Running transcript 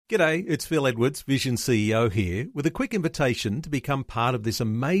G'day, it's Phil Edwards, Vision CEO here, with a quick invitation to become part of this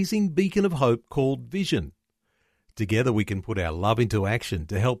amazing beacon of hope called Vision. Together we can put our love into action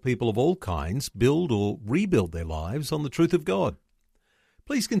to help people of all kinds build or rebuild their lives on the truth of God.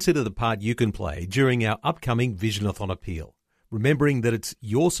 Please consider the part you can play during our upcoming Visionathon appeal, remembering that it's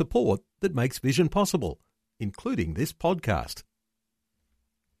your support that makes Vision possible, including this podcast.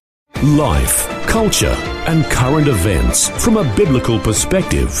 Life, culture and current events from a biblical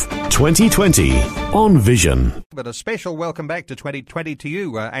perspective. 2020 on Vision. But a special welcome back to 2020 to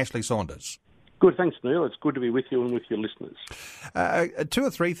you, Ashley Saunders. Good, thanks, Neil. It's good to be with you and with your listeners. Two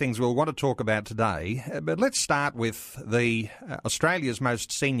or three things we'll want to talk about today, but let's start with the Australia's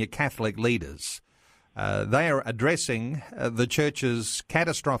most senior Catholic leaders. They are addressing the Church's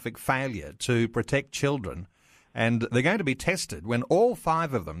catastrophic failure to protect children, and they're going to be tested when all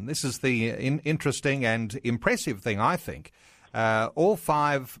five of them, this is the interesting and impressive thing, I think, all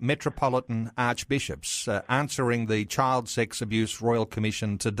five metropolitan archbishops answering the Child Sex Abuse Royal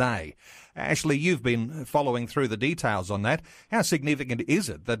Commission today. Ashley, you've been following through the details on that. How significant is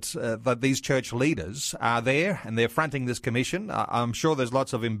it that these church leaders are there and they're fronting this commission? I'm sure there's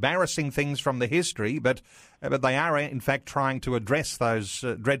lots of embarrassing things from the history, but they are in fact trying to address those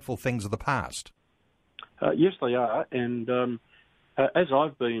dreadful things of the past. Yes, they are. And as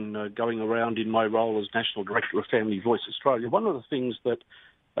I've been going around in my role as National Director of Family Voice Australia, one of the things that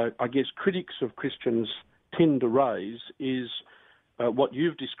I guess critics of Christians tend to raise is what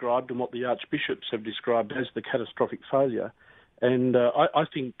you've described and what the archbishops have described as the catastrophic failure. And I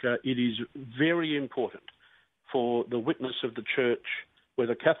think it is very important for the witness of the Church,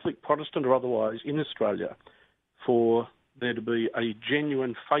 whether Catholic, Protestant or otherwise, in Australia, for there to be a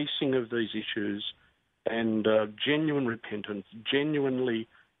genuine facing of these issues and genuine repentance, genuinely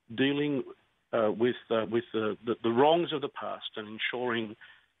dealing with the wrongs of the past and ensuring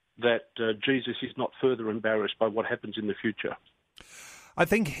that Jesus is not further embarrassed by what happens in the future. I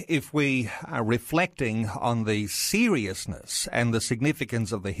think if we are reflecting on the seriousness and the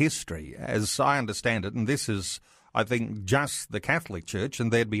significance of the history, as I understand it, and this is, I think, just the Catholic Church,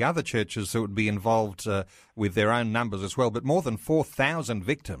 and there'd be other churches that would be involved with their own numbers as well, but more than 4,000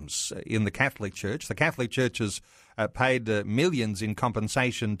 victims in the Catholic Church. The Catholic Church has paid millions in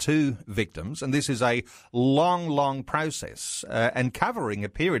compensation to victims, and this is a long process and covering a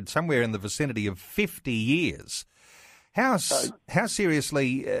period somewhere in the vicinity of 50 years. How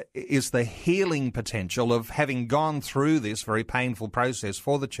seriously is the healing potential of having gone through this very painful process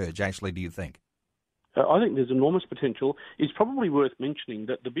for the Church, Ashley, do you think? I think there's enormous potential. It's probably worth mentioning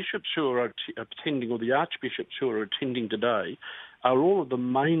that the bishops who are attending, or the archbishops who are attending today, are all of the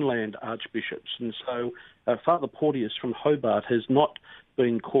mainland archbishops. And so Father Porteous from Hobart has not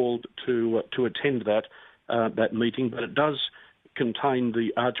been called to attend that meeting, but it does contain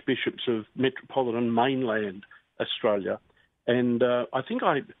the archbishops of metropolitan mainland Australia. And I think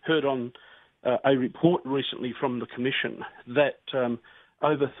I heard on a report recently from the Commission that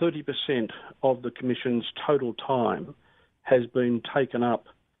over 30% of the Commission's total time has been taken up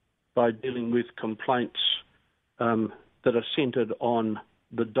by dealing with complaints that are centred on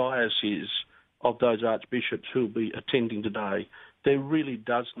the diocese of those archbishops who will be attending today. There really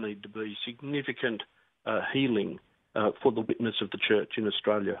does need to be significant healing for the witness of the Church in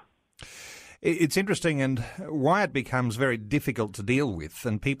Australia. It's interesting, and why it becomes very difficult to deal with,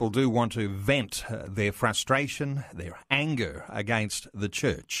 and people do want to vent their frustration, their anger against the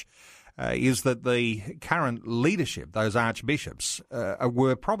Church, is that the current leadership, those archbishops,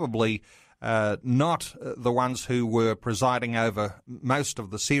 were probably not the ones who were presiding over most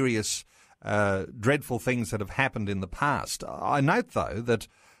of the serious, dreadful things that have happened in the past. I note, though, that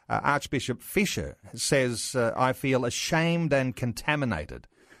Archbishop Fisher says, I feel ashamed and contaminated.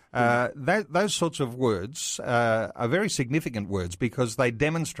 Those sorts of words are very significant words because they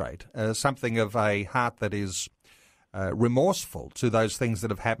demonstrate something of a heart that is remorseful to those things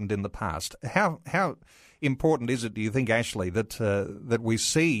that have happened in the past. How important is it, do you think, Ashley, that we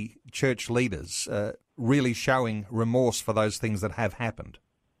see church leaders really showing remorse for those things that have happened?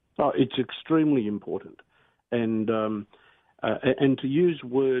 Oh, it's extremely important, and to use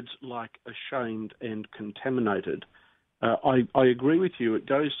words like ashamed and contaminated. I agree with you. It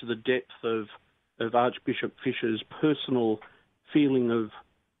goes to the depth of Archbishop Fisher's personal feeling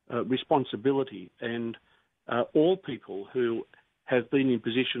of responsibility, and all people who have been in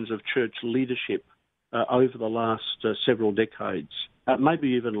positions of church leadership over the last several decades, maybe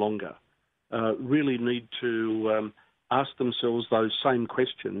even longer, really need to ask themselves those same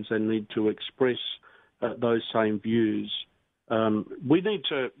questions and need to express those same views. We need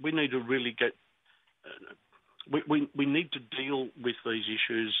to really get we need to deal with these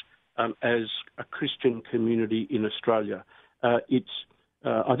issues as a Christian community in Australia.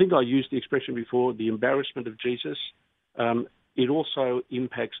 I think I used the expression before, the embarrassment of Jesus. It also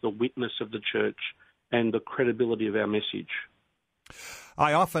impacts the witness of the church and the credibility of our message.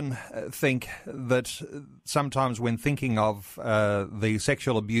 I often think that sometimes when thinking of the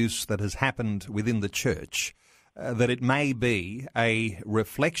sexual abuse that has happened within the church, that it may be a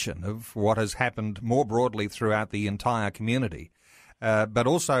reflection of what has happened more broadly throughout the entire community, but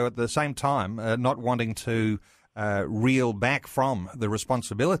also at the same time not wanting to reel back from the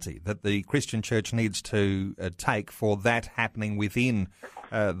responsibility that the Christian church needs to take for that happening within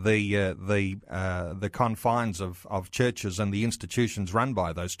the confines of churches and the institutions run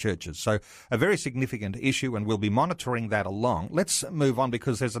by those churches. So a very significant issue, and we'll be monitoring that along. Let's move on,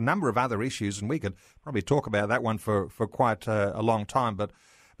 because there's a number of other issues, and we could probably talk about that one for quite a long time. But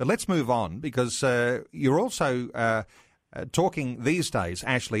let's move on, because you're also talking these days,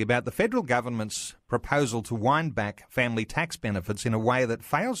 Ashley, about the federal government's proposal to wind back family tax benefits in a way that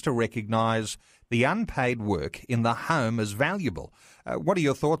fails to recognise the unpaid work in the home as valuable. What are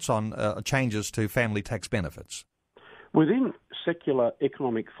your thoughts on changes to family tax benefits? Within secular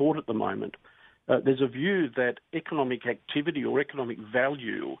economic thought at the moment, there's a view that economic activity or economic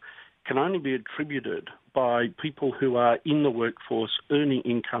value can only be attributed by people who are in the workforce earning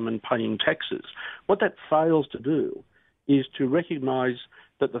income and paying taxes. What that fails to do is to recognise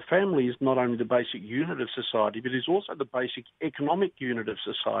that the family is not only the basic unit of society, but is also the basic economic unit of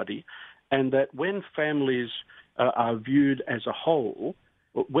society, and that when families are viewed as a whole,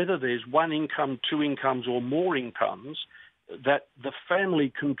 whether there's one income, two incomes or more incomes, that the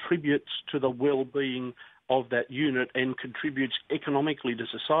family contributes to the well-being of that unit and contributes economically to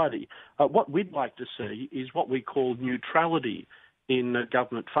society. What we'd like to see is what we call neutrality in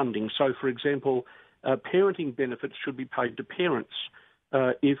government funding. So, for example, parenting benefits should be paid to parents.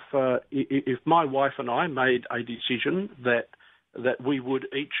 If my wife and I made a decision that we would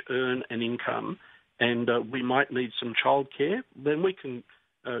each earn an income and we might need some childcare, then we can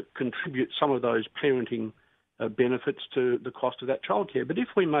contribute some of those parenting benefits to the cost of that childcare. But if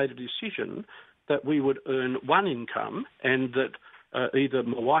we made a decision that we would earn one income and that either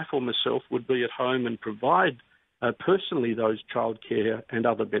my wife or myself would be at home and provide personally those childcare and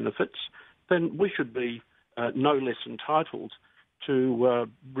other benefits, then we should be no less entitled to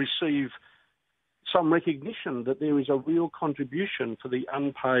receive some recognition that there is a real contribution for the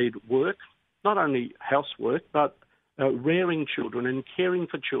unpaid work, not only housework, but rearing children and caring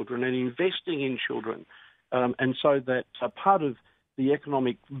for children and investing in children. And so that part of the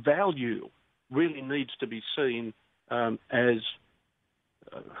economic value really needs to be seen as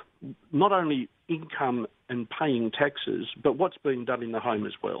not only income and paying taxes, but what's being done in the home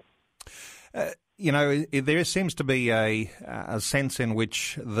as well. There seems to be a sense in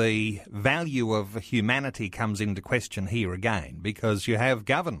which the value of humanity comes into question here again, because you have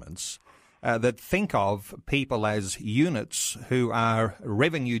governments that think of people as units who are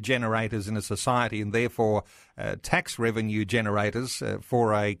revenue generators in a society and therefore tax revenue generators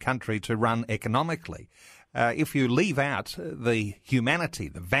for a country to run economically. If you leave out the humanity,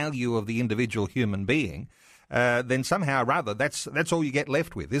 the value of the individual human being, then somehow or other that's all you get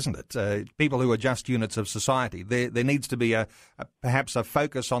left with, isn't it? People who are just units of society. There needs to be perhaps a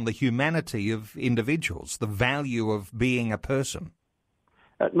focus on the humanity of individuals, the value of being a person.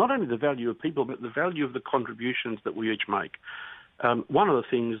 Not only the value of people, but the value of the contributions that we each make. One of the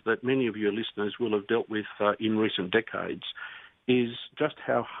things that many of your listeners will have dealt with in recent decades is just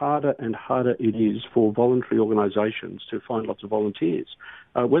how harder and harder it is for voluntary organisations to find lots of volunteers.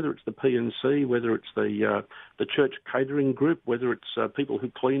 Whether it's the PNC, whether it's the church catering group, whether it's people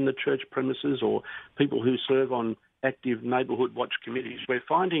who clean the church premises or people who serve on active neighbourhood watch committees, we're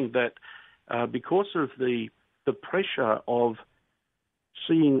finding that because of the pressure of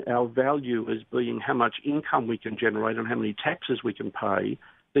seeing our value as being how much income we can generate and how many taxes we can pay,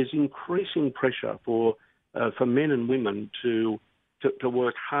 there's increasing pressure for men and women to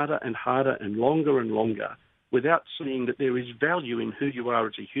work harder and harder and longer without seeing that there is value in who you are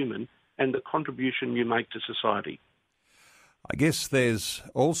as a human and the contribution you make to society. I guess there's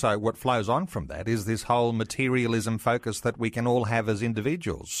also what flows on from that is this whole materialism focus that we can all have as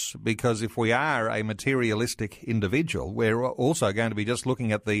individuals. Because if we are a materialistic individual, we're also going to be just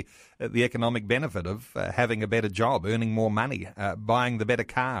looking at the economic benefit of having a better job, earning more money, buying the better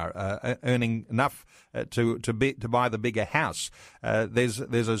car, earning enough to buy the bigger house. There's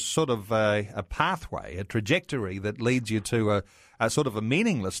a sort of a pathway, a trajectory that leads you to sort of a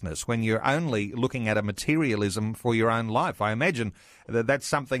meaninglessness when you're only looking at a materialism for your own life. I imagine that that's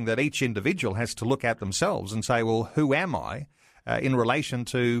something that each individual has to look at themselves and say, well, who am I in relation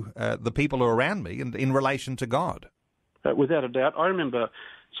to the people who are around me and in relation to God? Without a doubt. I remember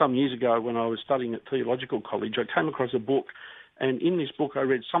some years ago when I was studying at theological college, I came across a book, and in this book I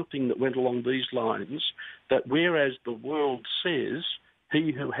read something that went along these lines, that whereas the world says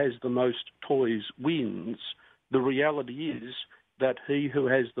he who has the most toys wins, the reality is that he who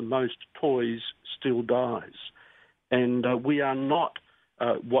has the most toys still dies. And we are not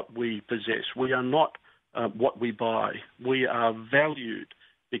what we possess. We are not what we buy. We are valued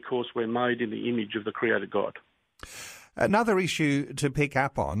because we're made in the image of the Creator God. Another issue to pick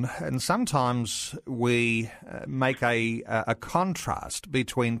up on, and sometimes we make a contrast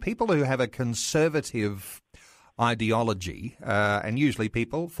between people who have a conservative ideology, and usually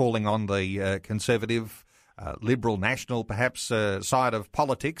people falling on the conservative, liberal, national, perhaps, side of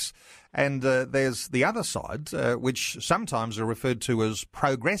politics, and there's the other side, which sometimes are referred to as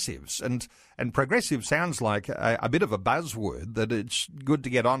progressives, and progressive sounds like a bit of a buzzword, that it's good to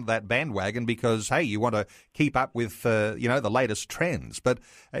get on that bandwagon because, hey, you want to keep up with, the latest trends. But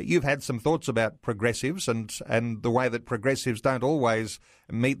you've had some thoughts about progressives and the way that progressives don't always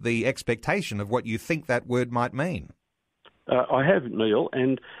meet the expectation of what you think that word might mean. I have, Neil,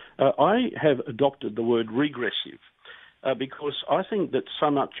 and I have adopted the word regressive because I think that so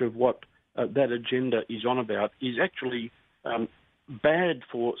much of what that agenda is on about is actually bad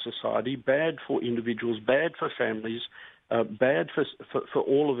for society, bad for individuals, bad for families, bad for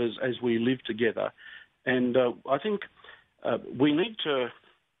all of us as we live together. And I think we need to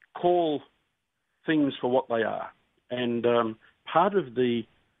call things for what they are. And part of the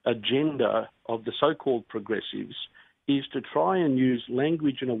agenda of the so-called progressives is to try and use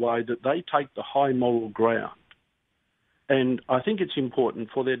language in a way that they take the high moral ground. And I think it's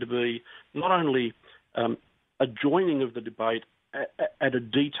important for there to be not only a joining of the debate at a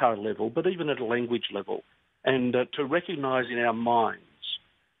detail level, but even at a language level, and to recognise in our minds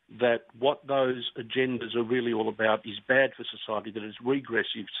that what those agendas are really all about is bad for society, that is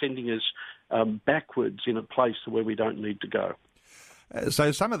regressive, sending us backwards in a place to where we don't need to go.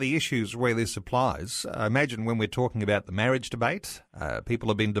 So some of the issues where this applies, I imagine when we're talking about the marriage debate, people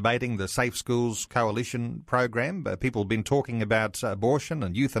have been debating the Safe Schools Coalition program, people have been talking about abortion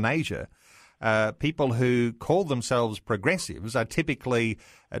and euthanasia. People who call themselves progressives are typically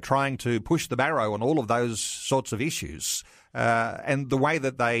trying to push the barrow on all of those sorts of issues. And the way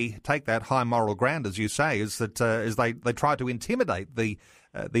that they take that high moral ground, as you say, is that they try to intimidate the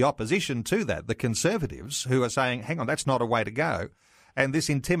opposition to that, the conservatives, who are saying, hang on, that's not a way to go. And this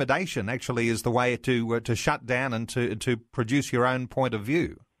intimidation actually is the way to shut down and to produce your own point of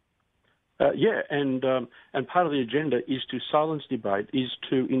view. And part of the agenda is to silence debate, is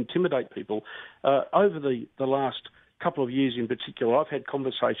to intimidate people. Over the last couple of years in particular, I've had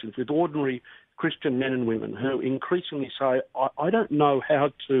conversations with ordinary Christian men and women who increasingly say, I don't know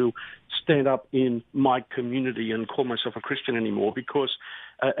how to stand up in my community and call myself a Christian anymore, because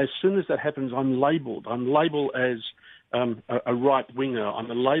as soon as that happens, I'm labelled. I'm labelled as a right-winger. I'm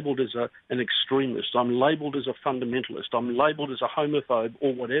labelled as an extremist. I'm labelled as a fundamentalist. I'm labelled as a homophobe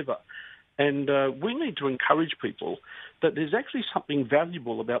or whatever. And we need to encourage people that there's actually something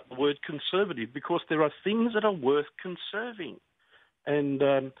valuable about the word conservative, because there are things that are worth conserving. And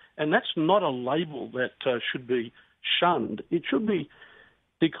that's not a label that should be shunned. It should be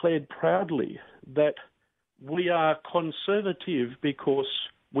declared proudly that we are conservative because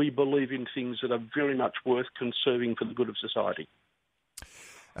we believe in things that are very much worth conserving for the good of society.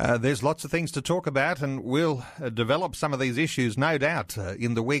 There's lots of things to talk about, and we'll develop some of these issues, no doubt,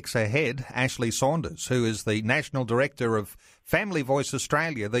 in the weeks ahead. Ashley Saunders, who is the National Director of Family Voice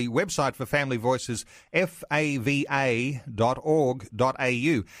Australia. The website for Family Voice is fava.org.au.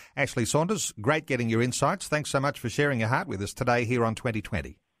 Ashley Saunders, great getting your insights. Thanks so much for sharing your heart with us today here on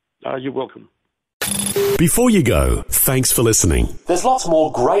 2020. You're welcome. Before you go, thanks for listening. There's lots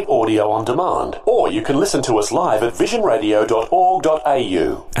more great audio on demand, or you can listen to us live at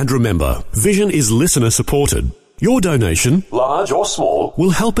visionradio.org.au. And remember, Vision is listener supported. Your donation, large or small,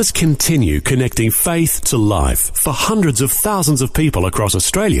 will help us continue connecting faith to life for hundreds of thousands of people across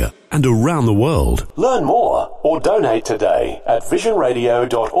Australia and around the world. Learn more or donate today at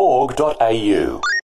visionradio.org.au.